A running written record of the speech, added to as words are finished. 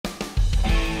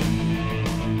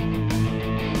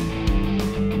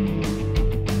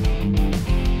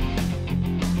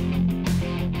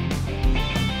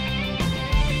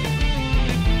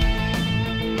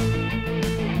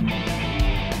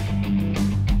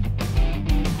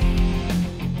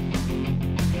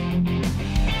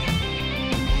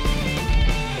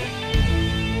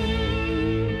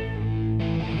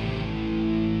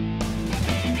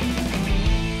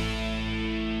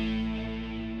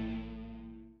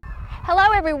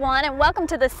Hello everyone, and welcome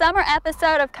to the summer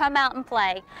episode of Come Out and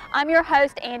Play. I'm your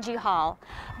host, Angie Hall.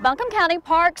 Buncombe County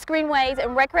Parks, Greenways,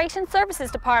 and Recreation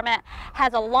Services Department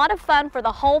has a lot of fun for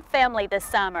the whole family this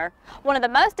summer. One of the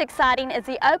most exciting is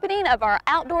the opening of our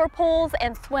outdoor pools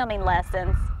and swimming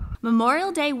lessons.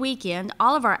 Memorial Day weekend,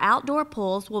 all of our outdoor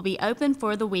pools will be open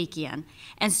for the weekend.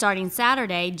 And starting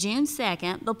Saturday, June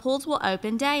 2nd, the pools will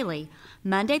open daily.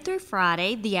 Monday through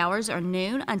Friday, the hours are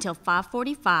noon until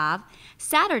 5:45,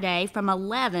 Saturday from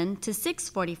 11 to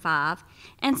 6:45,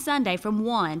 and Sunday from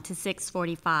 1 to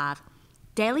 6:45.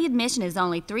 Daily admission is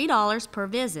only $3 per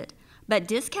visit, but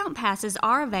discount passes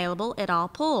are available at all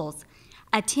pools.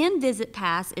 A 10-visit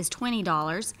pass is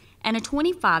 $20, and a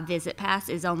 25-visit pass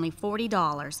is only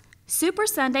 $40. Super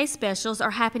Sunday specials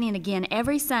are happening again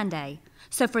every Sunday.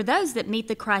 So for those that meet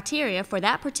the criteria for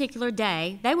that particular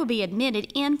day, they will be admitted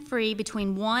in free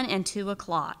between 1 and 2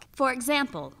 o'clock. For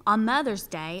example, on Mother's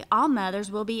Day, all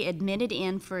mothers will be admitted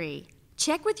in free.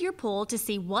 Check with your pool to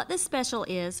see what the special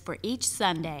is for each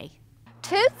Sunday.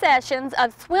 2 sessions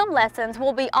of swim lessons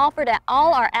will be offered at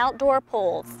all our outdoor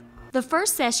pools. The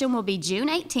first session will be June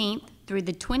 18th through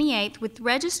the 28th with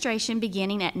registration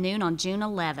beginning at noon on June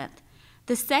 11th.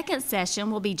 The second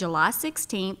session will be July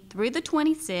 16th through the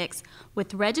 26th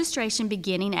with registration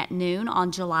beginning at noon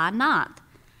on July 9th.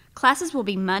 Classes will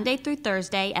be Monday through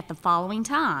Thursday at the following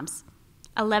times.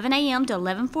 11 a.m. to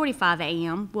 11:45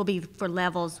 a.m. will be for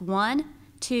levels 1,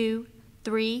 2,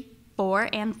 3, 4,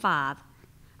 and 5.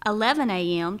 11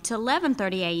 a.m. to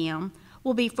 11:30 a.m.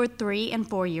 will be for 3 and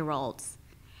 4-year-olds.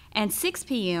 And 6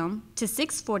 p.m. to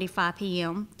 6:45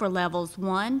 p.m. for levels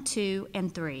 1, 2,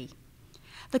 and 3.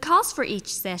 The cost for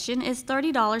each session is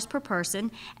 $30 per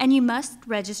person, and you must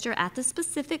register at the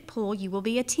specific pool you will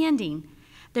be attending.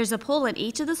 There's a pool in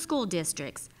each of the school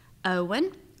districts: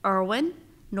 Owen, Irwin,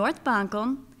 North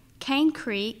Buncombe, Cane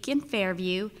Creek in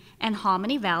Fairview, and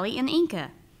Hominy Valley in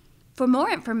Inca. For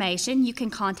more information, you can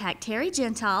contact Terry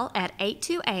Gentile at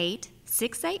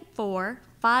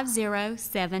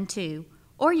 828-684-5072,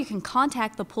 or you can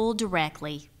contact the pool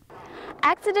directly.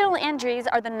 Accidental injuries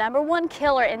are the #1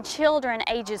 killer in children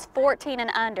ages 14 and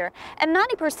under, and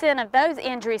 90% of those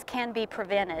injuries can be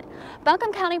prevented.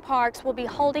 Buncombe County Parks will be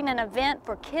holding an event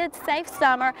for Kids Safe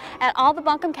Summer at all the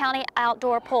Buncombe County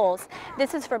outdoor pools.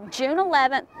 This is from June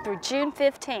 11th through June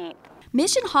 15th.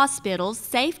 Mission Hospital's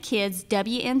Safe Kids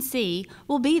WNC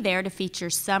will be there to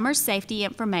feature summer safety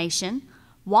information,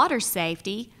 water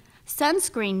safety,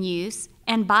 sunscreen use,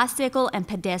 and bicycle and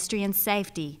pedestrian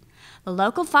safety. The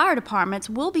local fire departments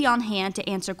will be on hand to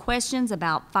answer questions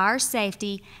about fire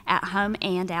safety at home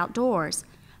and outdoors.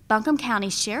 Buncombe County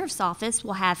Sheriff's Office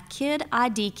will have kid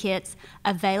ID kits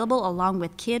available along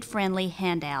with kid-friendly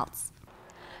handouts.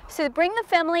 So bring the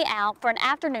family out for an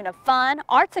afternoon of fun,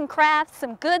 arts and crafts,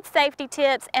 some good safety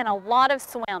tips, and a lot of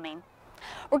swimming.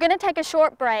 We're going to take a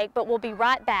short break, but we'll be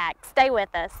right back. Stay with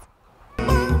us.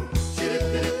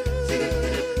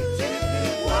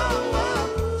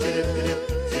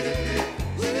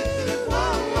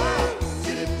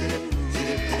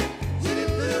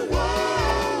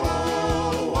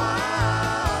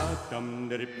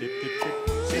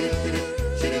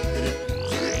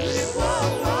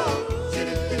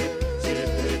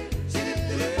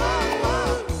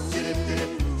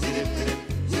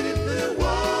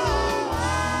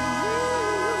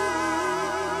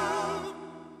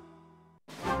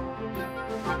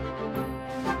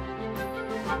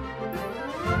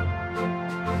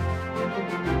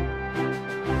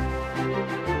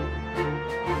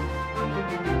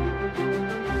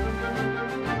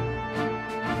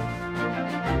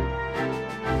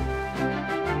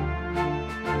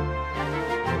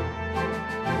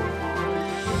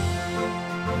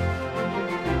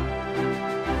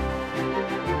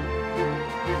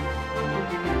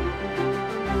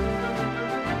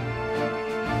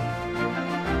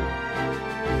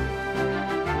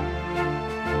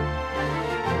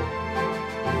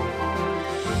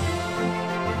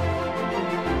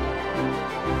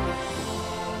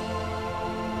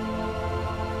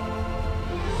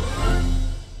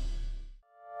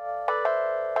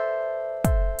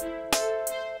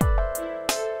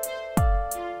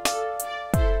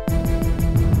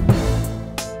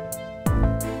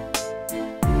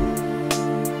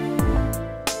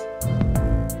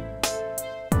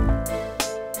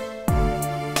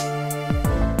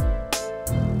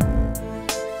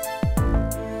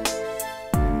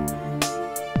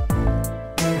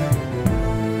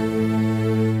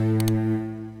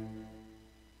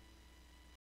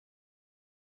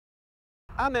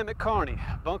 I'm Emmett Carney,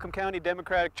 Buncombe County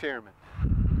Democratic Chairman.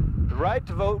 The right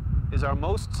to vote is our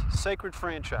most sacred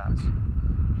franchise.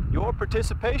 Your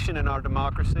participation in our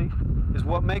democracy is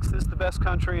what makes this the best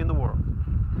country in the world.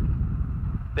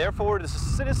 Therefore, it is a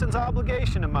citizen's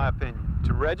obligation, in my opinion,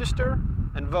 to register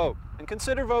and vote, and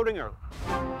consider voting early.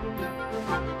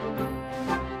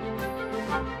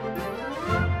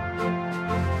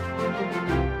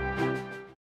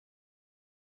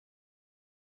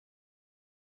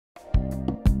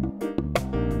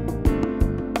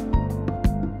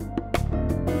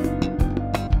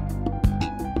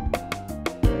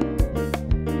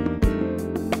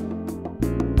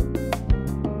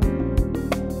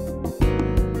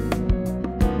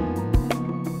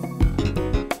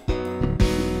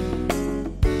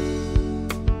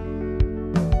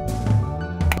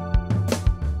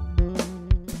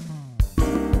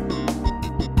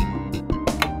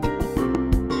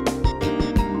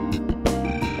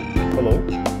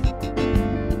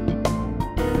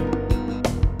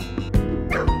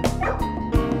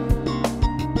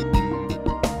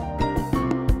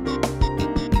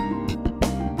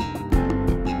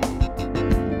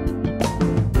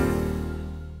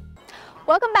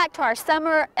 Welcome back to our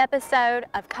summer episode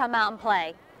of Come Out and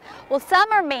Play. Well,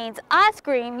 summer means I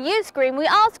scream, you scream, we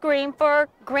all scream for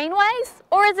Greenways,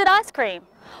 or is it ice cream?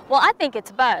 Well, I think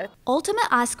it's both. Ultimate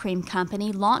Ice Cream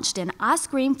Company launched an Ice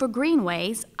Cream for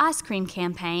Greenways ice cream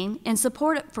campaign in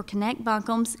support for Connect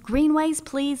Buncombe's Greenways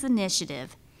Please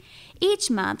initiative.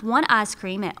 Each month, one ice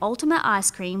cream at Ultimate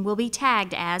Ice Cream will be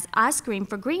tagged as Ice Cream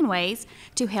for Greenways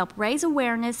to help raise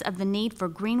awareness of the need for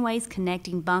greenways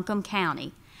connecting Buncombe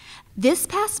County. This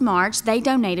past March, they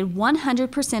donated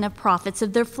 100% of profits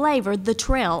of their flavor, the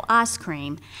Trail ice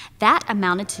cream. That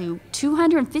amounted to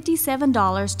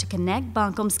 $257 to Connect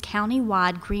Buncombe's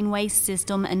county-wide Greenways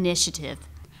System initiative.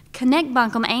 Connect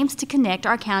Buncombe aims to connect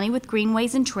our county with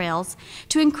greenways and trails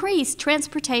to increase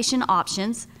transportation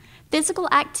options, physical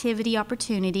activity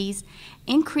opportunities,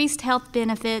 increased health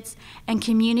benefits, and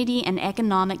community and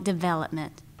economic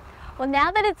development. Well,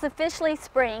 now that it's officially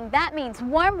spring, that means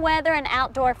warm weather and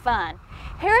outdoor fun.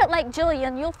 Here at Lake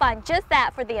Julian, you'll find just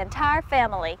that for the entire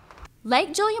family.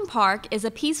 Lake Julian Park is a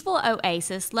peaceful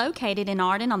oasis located in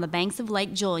Arden on the banks of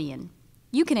Lake Julian.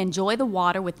 You can enjoy the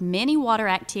water with many water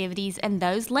activities, and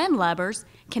those landlubbers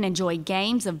can enjoy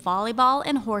games of volleyball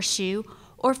and horseshoe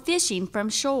or fishing from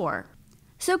shore.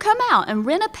 So come out and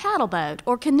rent a paddle boat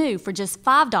or canoe for just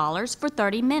 $5 for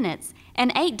 30 minutes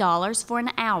and $8 for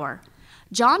an hour.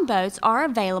 John boats are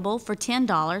available for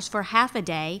 $10 for half a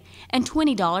day and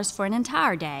 $20 for an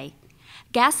entire day.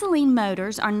 Gasoline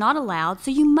motors are not allowed,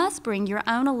 so you must bring your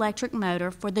own electric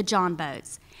motor for the John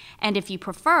boats. And if you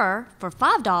prefer, for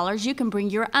 $5 you can bring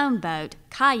your own boat,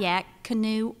 kayak,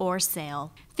 canoe, or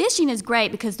sail. Fishing is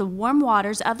great because the warm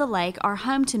waters of the lake are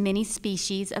home to many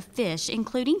species of fish,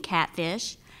 including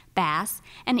catfish, bass,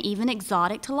 and even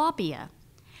exotic tilapia.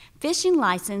 Fishing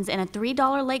license and a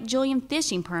 $3 Lake Julian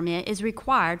fishing permit is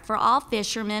required for all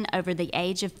fishermen over the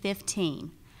age of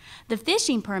 15. The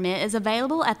fishing permit is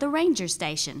available at the ranger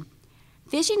station.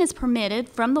 Fishing is permitted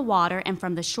from the water and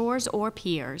from the shores or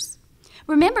piers.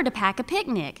 Remember to pack a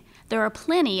picnic. There are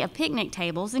plenty of picnic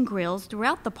tables and grills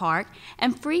throughout the park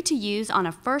and free to use on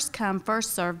a first-come,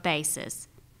 first-served basis.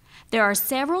 There are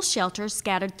several shelters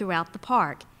scattered throughout the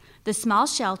park. The small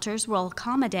shelters will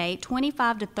accommodate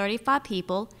 25 to 35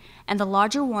 people, and the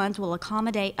larger ones will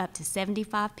accommodate up to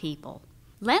 75 people.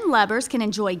 Landlubbers can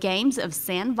enjoy games of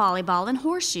sand volleyball and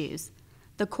horseshoes.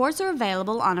 The courts are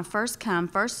available on a first-come,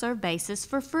 first-served basis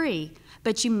for free,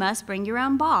 but you must bring your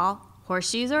own ball.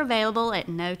 Horseshoes are available at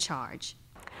no charge.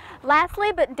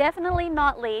 Lastly, but definitely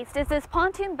not least, is this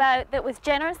pontoon boat that was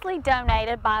generously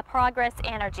donated by Progress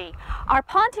Energy. Our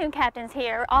pontoon captains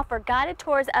here offer guided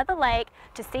tours of the lake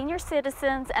to senior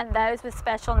citizens and those with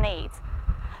special needs.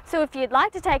 So if you'd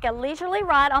like to take a leisurely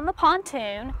ride on the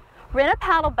pontoon, rent a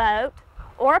paddle boat,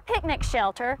 or a picnic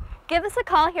shelter, give us a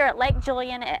call here at Lake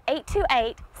Julian at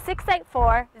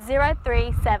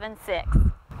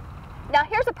 828-684-0376. Now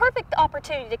here's a perfect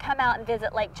opportunity to come out and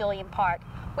visit Lake Julian Park.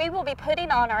 We will be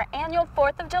putting on our annual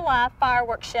 4th of July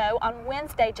fireworks show on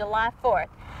Wednesday, July 4th.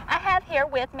 I have here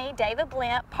with me David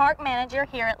Blint, Park Manager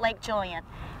here at Lake Julian.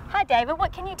 Hi David,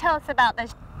 what can you tell us about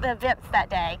the events that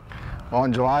day? Well,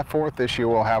 on July 4th this year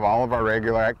we'll have all of our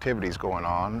regular activities going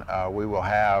on. We will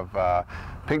have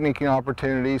picnicking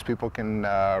opportunities. People can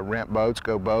rent boats,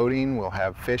 go boating. We'll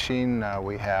have fishing.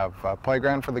 We have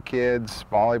playground for the kids,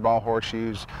 volleyball,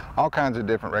 horseshoes, all kinds of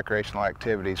different recreational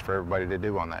activities for everybody to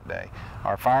do on that day.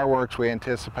 Our fireworks we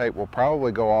anticipate will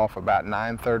probably go off about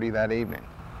 9:30 that evening.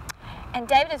 And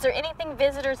David, is there anything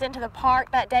visitors into the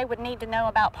park that day would need to know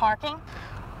about parking?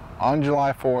 On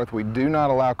July 4th, we do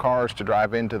not allow cars to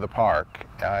drive into the park.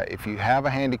 If you have a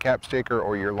handicap sticker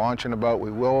or you're launching a boat, we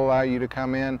will allow you to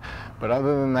come in, but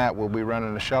other than that, we'll be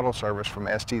running a shuttle service from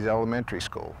Estes Elementary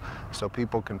School. So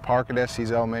people can park at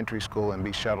Estes Elementary School and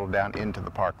be shuttled down into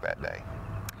the park that day.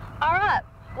 All right,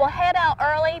 we'll head out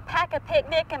early, pack a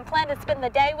picnic, and plan to spend the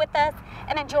day with us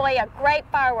and enjoy a great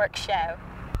fireworks show.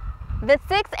 The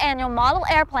 6th Annual Model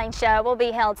Airplane Show will be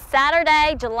held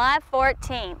Saturday, July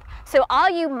 14th. So all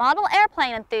you model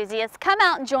airplane enthusiasts, come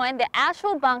out and join the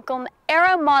Asheville Buncombe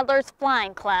Aero Modelers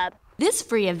Flying Club. This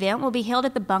free event will be held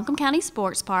at the Buncombe County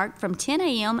Sports Park from 10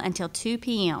 a.m. until 2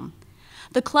 p.m.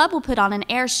 The club will put on an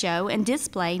air show and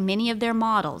display many of their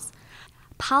models.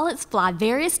 Pilots fly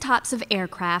various types of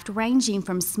aircraft ranging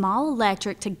from small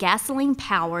electric to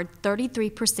gasoline-powered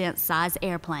 33% size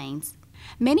airplanes.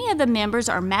 Many of the members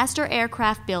are master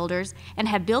aircraft builders and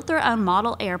have built their own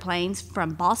model airplanes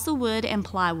from balsa wood and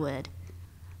plywood.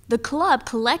 The club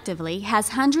collectively has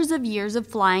hundreds of years of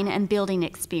flying and building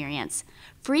experience.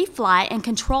 Free flight and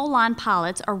control line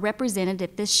pilots are represented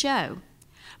at this show.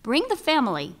 Bring the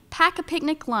family, pack a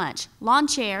picnic lunch, lawn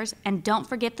chairs, and don't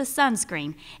forget the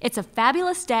sunscreen. It's a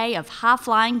fabulous day of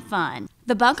high-flying fun.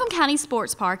 The Buncombe County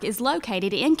Sports Park is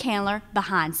located in Candler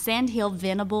behind Sand Hill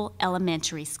Venable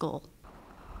Elementary School.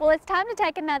 Well, it's time to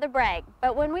take another break,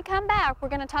 but when we come back, we're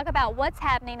going to talk about what's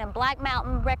happening in Black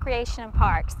Mountain Recreation and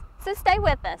Parks. So stay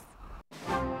with us.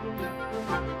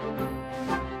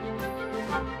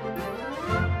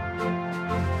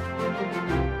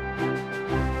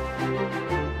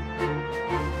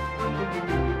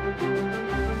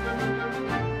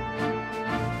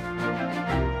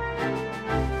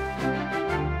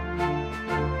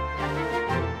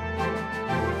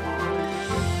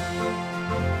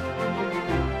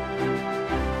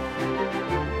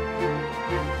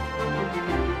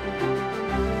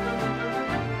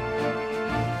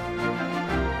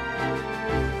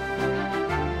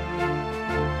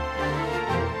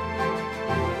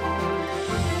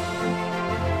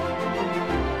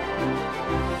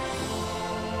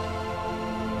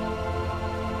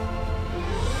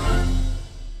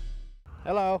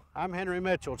 Hello, I'm Henry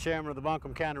Mitchell, Chairman of the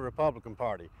Buncombe County Republican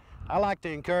Party. I'd like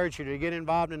to encourage you to get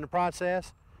involved in the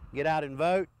process, get out and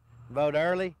vote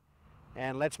early,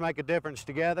 and let's make a difference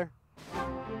together.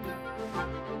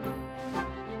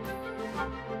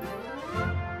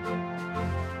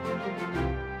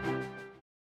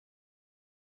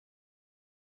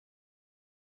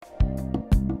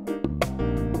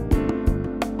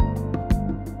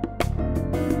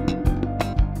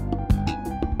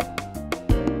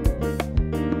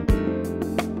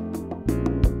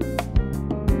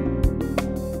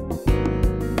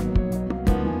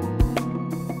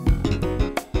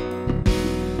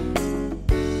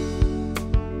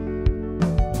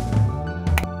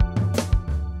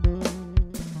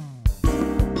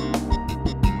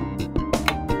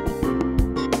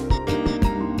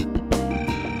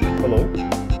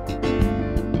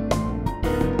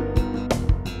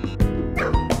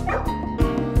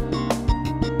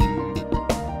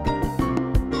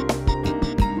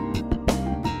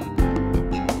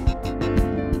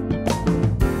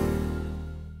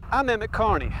 I'm Emmett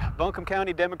Carney, Buncombe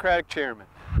County Democratic Chairman.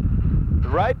 The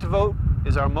right to vote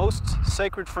is our most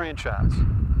sacred franchise.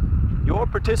 Your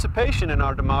participation in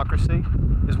our democracy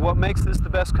is what makes this the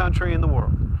best country in the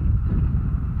world.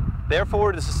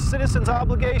 Therefore, it is a citizen's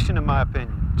obligation, in my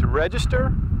opinion, to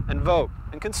register and vote,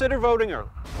 and consider voting early.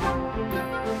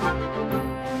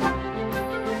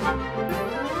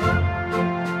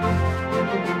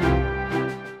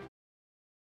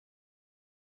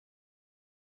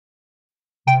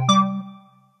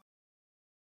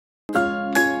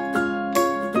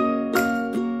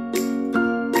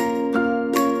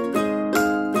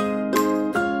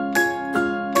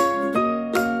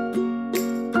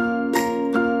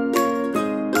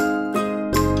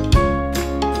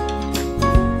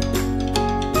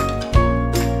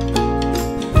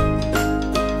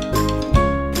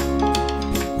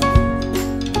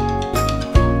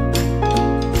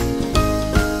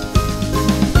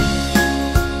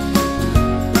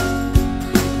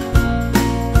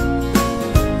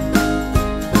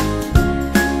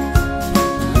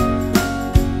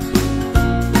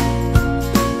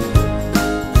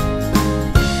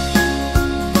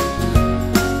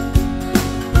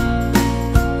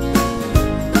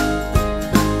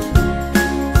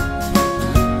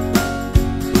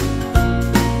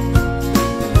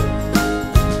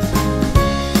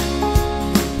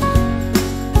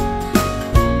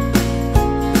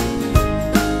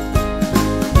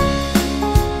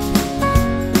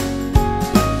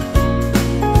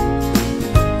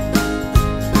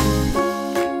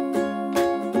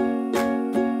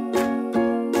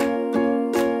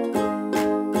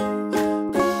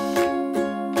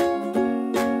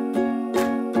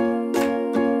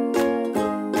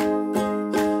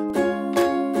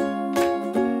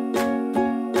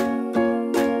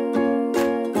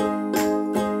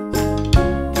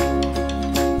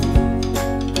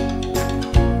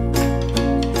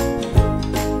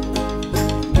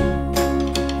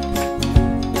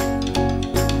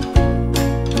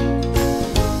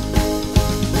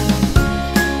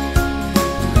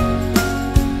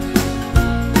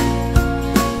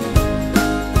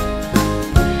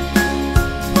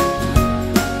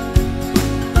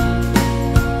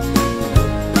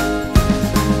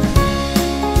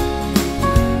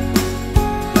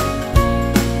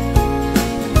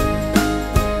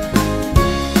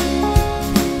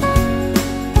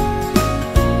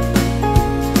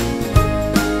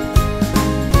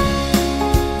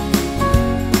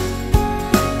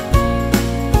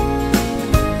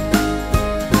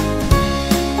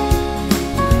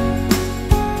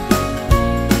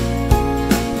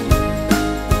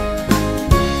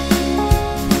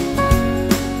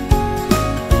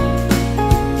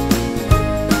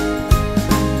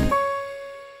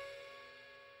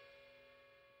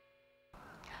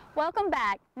 Welcome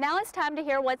back. Now it's time to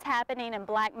hear what's happening in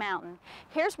Black Mountain.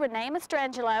 Here's Renee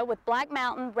Mastrangelo with Black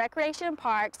Mountain Recreation and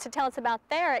Parks to tell us about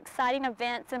their exciting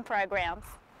events and programs.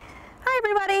 Hi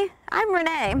everybody, I'm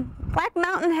Renee. Black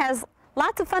Mountain has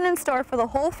lots of fun in store for the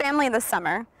whole family this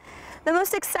summer. The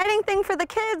most exciting thing for the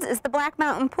kids is the Black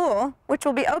Mountain Pool, which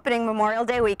will be opening Memorial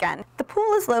Day weekend. The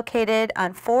pool is located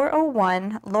on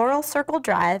 401 Laurel Circle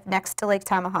Drive next to Lake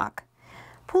Tomahawk.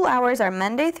 Pool hours are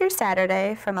Monday through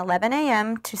Saturday from 11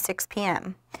 a.m. to 6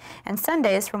 p.m. and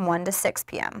Sundays from 1 to 6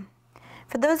 p.m.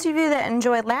 For those of you that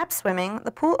enjoy lap swimming,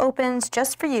 the pool opens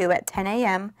just for you at 10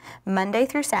 a.m. Monday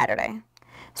through Saturday.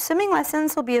 Swimming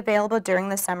lessons will be available during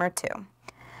the summer too.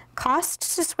 Cost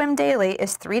to swim daily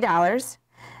is $3,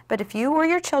 but if you or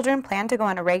your children plan to go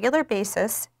on a regular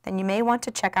basis, then you may want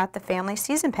to check out the family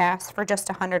season pass for just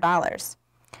 $100.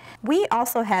 We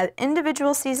also have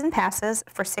individual season passes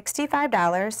for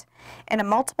 $65 and a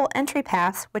multiple entry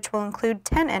pass which will include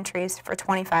 10 entries for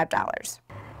 $25.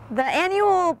 The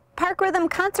annual Park Rhythm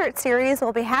Concert Series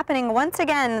will be happening once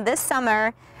again this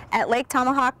summer at Lake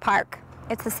Tomahawk Park.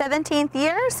 It's the 17th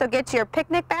year, so get your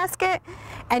picnic basket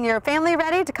and your family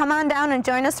ready to come on down and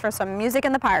join us for some music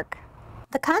in the park.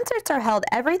 The concerts are held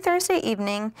every Thursday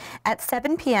evening at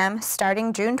 7 p.m.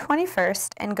 starting June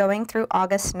 21st and going through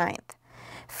August 9th.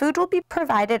 Food will be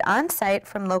provided on site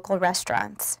from local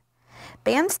restaurants.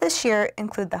 Bands this year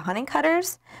include the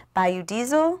Honeycutters, Bayou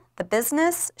Diesel, The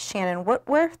Business, Shannon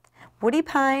Whitworth, Woody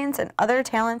Pines, and other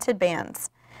talented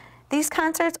bands. These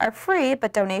concerts are free,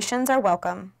 but donations are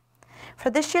welcome. For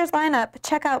this year's lineup,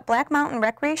 check out Black Mountain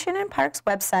Recreation and Parks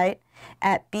website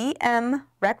at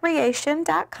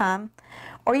bmrecreation.com,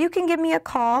 or you can give me a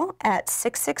call at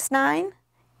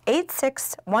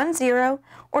 669-8610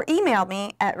 or email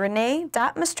me at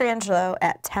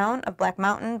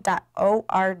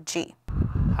renee.mastrangelo@townofblackmountain.org.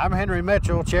 I'm Henry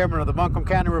Mitchell, Chairman of the Buncombe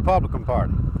County Republican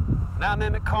Party. And I'm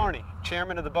Emmett Carney,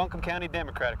 Chairman of the Buncombe County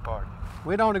Democratic Party.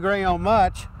 We don't agree on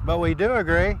much, but we do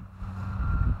agree.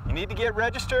 You need to get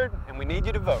registered, and we need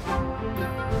you to vote.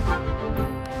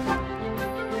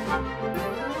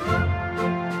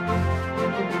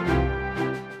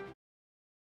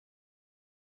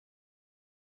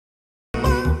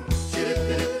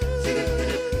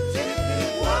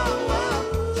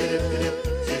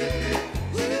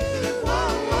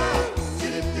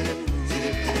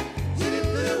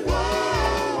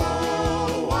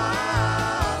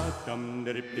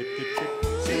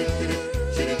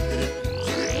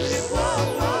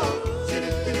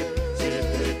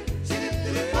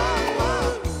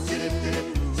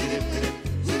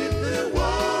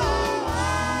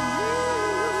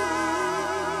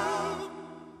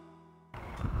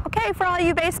 Okay, for all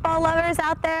you baseball lovers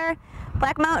out there,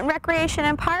 Black Mountain Recreation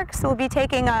and Parks will be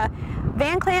taking a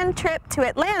Van Clan trip to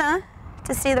Atlanta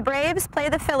to see the Braves play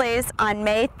the Phillies on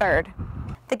May 3rd.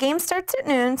 The game starts at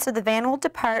noon, so the van will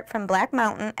depart from Black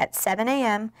Mountain at 7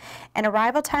 a.m. and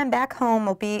arrival time back home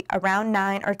will be around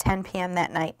 9 or 10 p.m.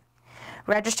 that night.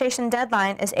 Registration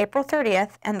deadline is April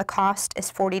 30th and the cost is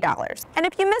 $40. And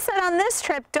if you miss it on this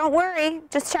trip, don't worry,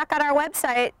 just check out our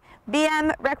website,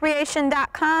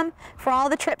 bmrecreation.com, for all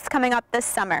the trips coming up this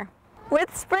summer.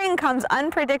 With spring comes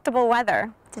unpredictable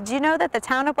weather. Did you know that the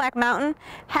town of Black Mountain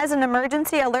has an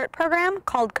emergency alert program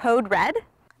called Code Red?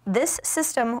 This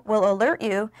system will alert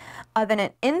you of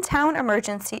an in-town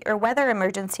emergency or weather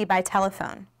emergency by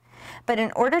telephone. But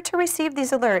in order to receive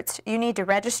these alerts, you need to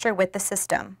register with the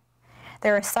system.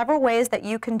 There are several ways that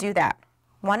you can do that.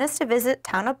 One is to visit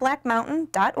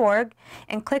townofblackmountain.org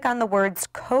and click on the words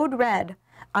Code Red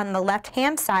on the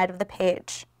left-hand side of the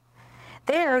page.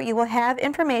 There you will have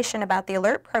information about the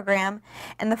alert program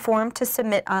and the form to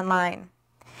submit online.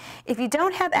 If you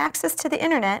don't have access to the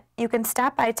internet, you can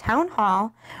stop by Town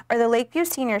Hall or the Lakeview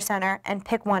Senior Center and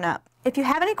pick one up. If you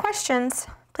have any questions,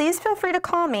 please feel free to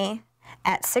call me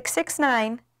at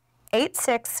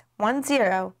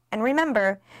 669-8610, and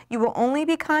remember, you will only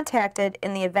be contacted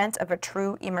in the event of a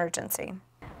true emergency.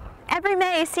 Every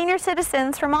May, senior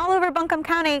citizens from all over Buncombe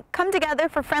County come together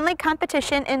for friendly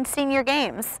competition in senior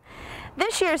games.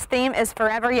 This year's theme is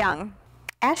Forever Young.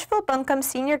 Asheville Buncombe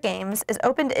Senior Games is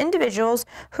open to individuals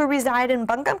who reside in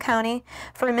Buncombe County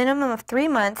for a minimum of 3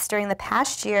 months during the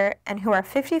past year and who are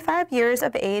 55 years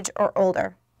of age or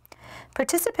older.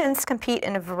 Participants compete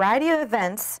in a variety of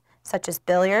events such as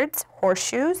billiards,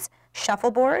 horseshoes,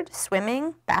 shuffleboard,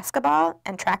 swimming, basketball,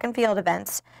 and track and field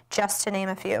events, just to name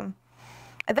a few.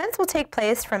 Events will take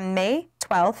place from May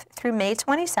 12th through May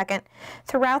 22nd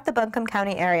throughout the Buncombe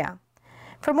County area.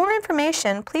 For more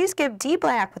information, please give D.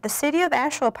 Black with the City of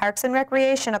Asheville Parks and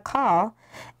Recreation a call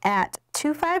at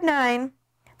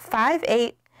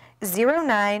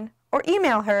 259-5809 or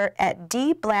email her at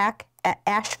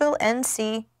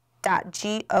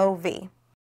dblack@asheville.nc.gov.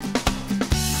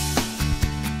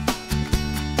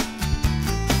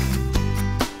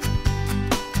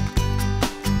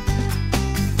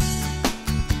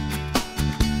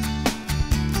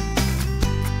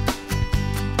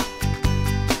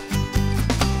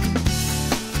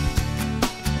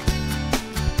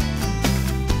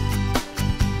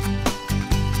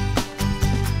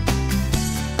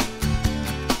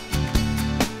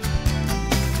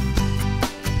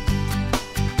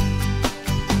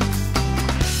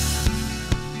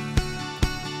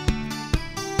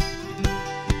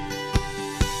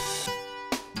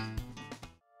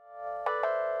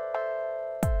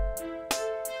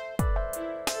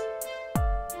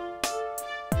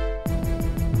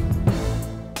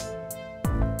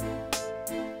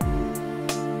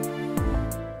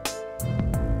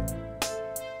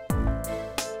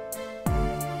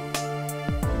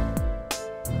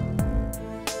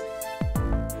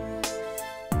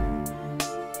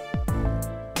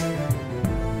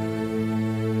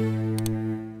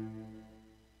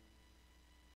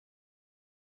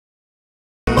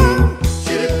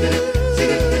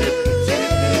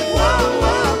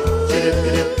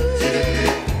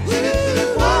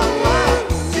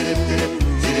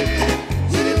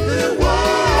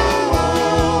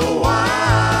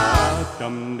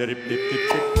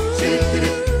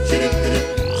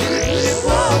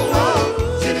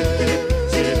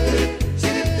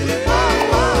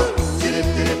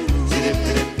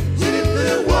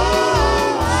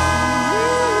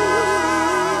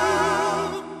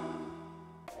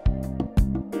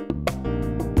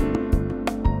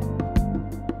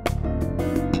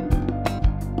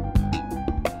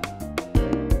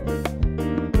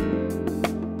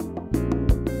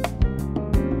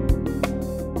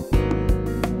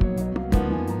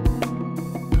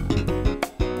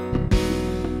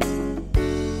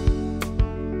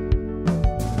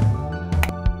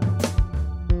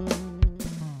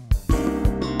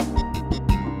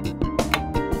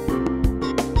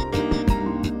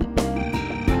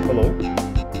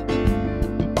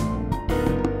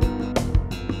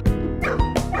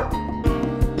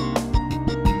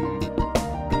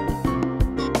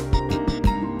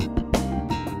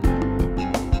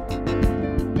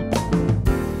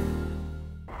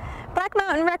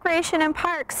 Recreation and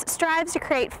Parks strives to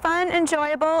create fun,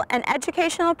 enjoyable, and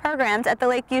educational programs at the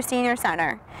Lakeview Senior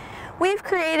Center. We've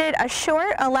created a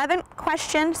short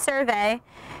 11-question survey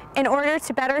in order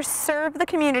to better serve the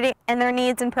community and their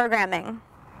needs in programming.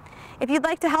 If you'd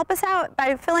like to help us out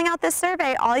by filling out this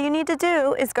survey, all you need to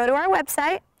do is go to our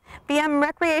website,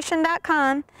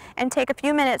 bmrecreation.com, and take a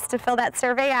few minutes to fill that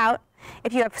survey out.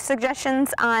 If you have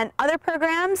suggestions on other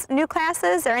programs, new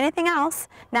classes, or anything else,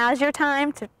 now's your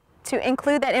time to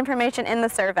include that information in the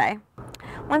survey.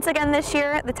 Once again this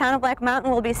year, the town of Black Mountain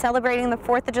will be celebrating the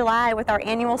 4th of July with our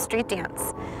annual street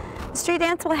dance. The street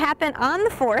dance will happen on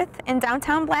the 4th in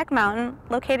downtown Black Mountain,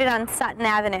 located on Sutton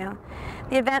Avenue.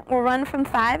 The event will run from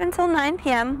 5 until 9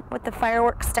 p.m. with the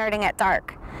fireworks starting at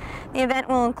dark. The event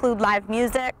will include live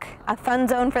music, a fun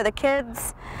zone for the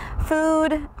kids,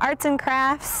 food, arts and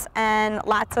crafts, and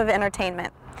lots of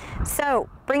entertainment. So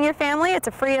bring your family, it's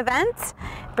a free event,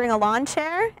 bring a lawn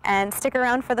chair, and stick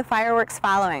around for the fireworks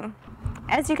following.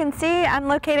 As you can see, I'm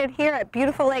located here at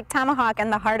beautiful Lake Tomahawk in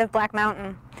the heart of Black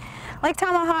Mountain. Lake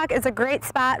Tomahawk is a great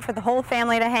spot for the whole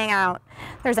family to hang out.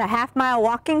 There's a half-mile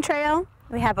walking trail,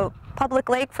 we have a public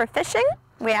lake for fishing.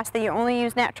 We ask that you only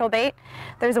use natural bait.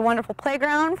 There's a wonderful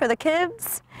playground for the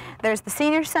kids. There's the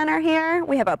senior center here.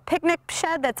 We have a picnic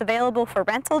shed that's available for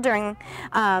rental during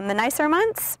the nicer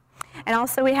months. And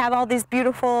also we have all these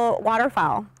beautiful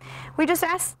waterfowl. We just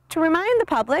ask to remind the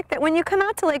public that when you come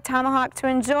out to Lake Tomahawk to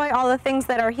enjoy all the things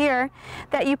that are here,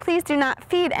 that you please do not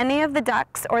feed any of the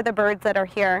ducks or the birds that are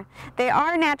here. They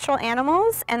are natural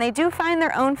animals and they do find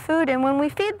their own food, and when we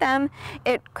feed them,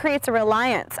 it creates a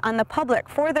reliance on the public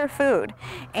for their food,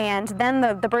 and then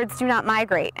the birds do not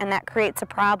migrate, and that creates a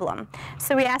problem.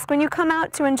 So we ask when you come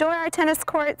out to enjoy our tennis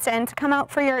courts and to come out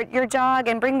for your jog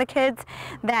and bring the kids,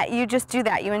 that you just do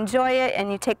that. You enjoy it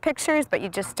and you take pictures, but you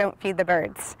just don't feed the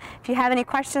birds. If you have any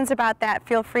questions about that,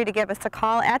 feel free to give us a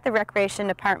call at the Recreation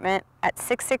Department at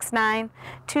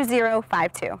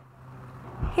 669-2052.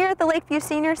 Here at the Lakeview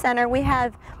Senior Center, we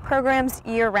have programs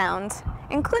year-round.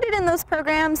 Included in those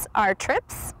programs are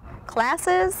trips,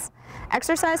 classes,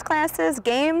 exercise classes,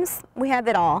 games. We have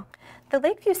it all. The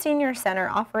Lakeview Senior Center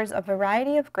offers a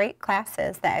variety of great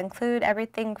classes that include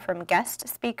everything from guest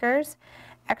speakers,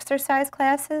 exercise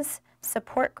classes,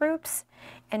 support groups,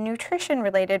 and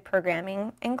nutrition-related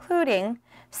programming, including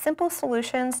simple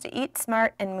solutions to eat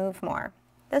smart and move more.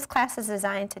 This class is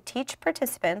designed to teach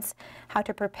participants how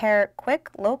to prepare quick,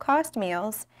 low-cost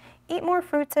meals, eat more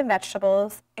fruits and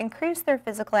vegetables, increase their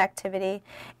physical activity,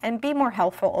 and be more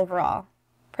healthful overall.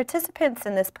 Participants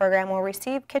in this program will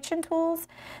receive kitchen tools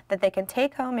that they can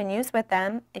take home and use with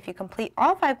them. If you complete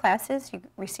all 5 classes, you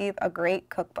receive a great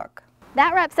cookbook.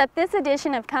 That wraps up this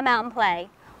edition of Come Out and Play.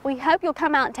 We hope you'll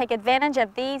come out and take advantage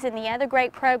of these and the other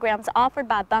great programs offered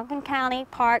by Buncombe County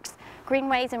Parks,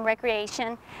 Greenways and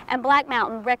Recreation, and Black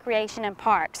Mountain Recreation and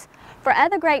Parks. For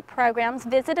other great programs,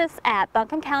 visit us at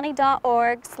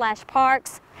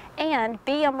buncombecounty.org/parks and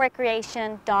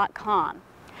bmrecreation.com.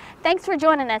 Thanks for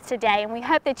joining us today, and we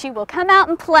hope that you will come out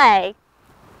and play.